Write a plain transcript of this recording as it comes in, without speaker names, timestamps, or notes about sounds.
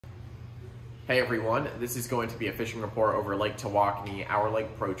Hey everyone, this is going to be a fishing report over Lake Tawakoni. Our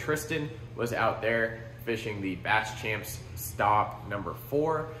Lake Pro Tristan was out there fishing the Bass Champs stop number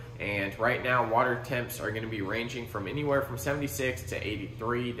 4, and right now water temps are going to be ranging from anywhere from 76 to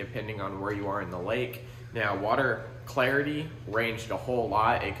 83 depending on where you are in the lake. Now water clarity ranged a whole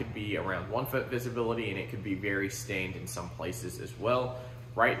lot. It could be around 1 foot visibility and it could be very stained in some places as well.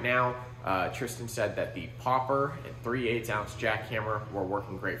 Right now, Tristan said that the popper and 3/8 ounce jackhammer were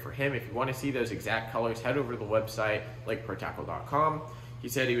working great for him. If you want to see those exact colors, head over to the website, lakeprotackle.com. He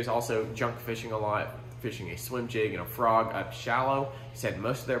said he was also junk fishing a lot, fishing a swim jig and a frog up shallow. He said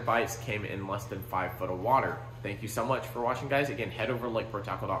most of their bites came in less than 5 foot of water. Thank you so much for watching, guys. Again, head over to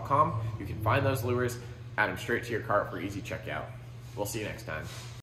lakeprotackle.com. You can find those lures, add them straight to your cart for easy checkout. We'll see you next time.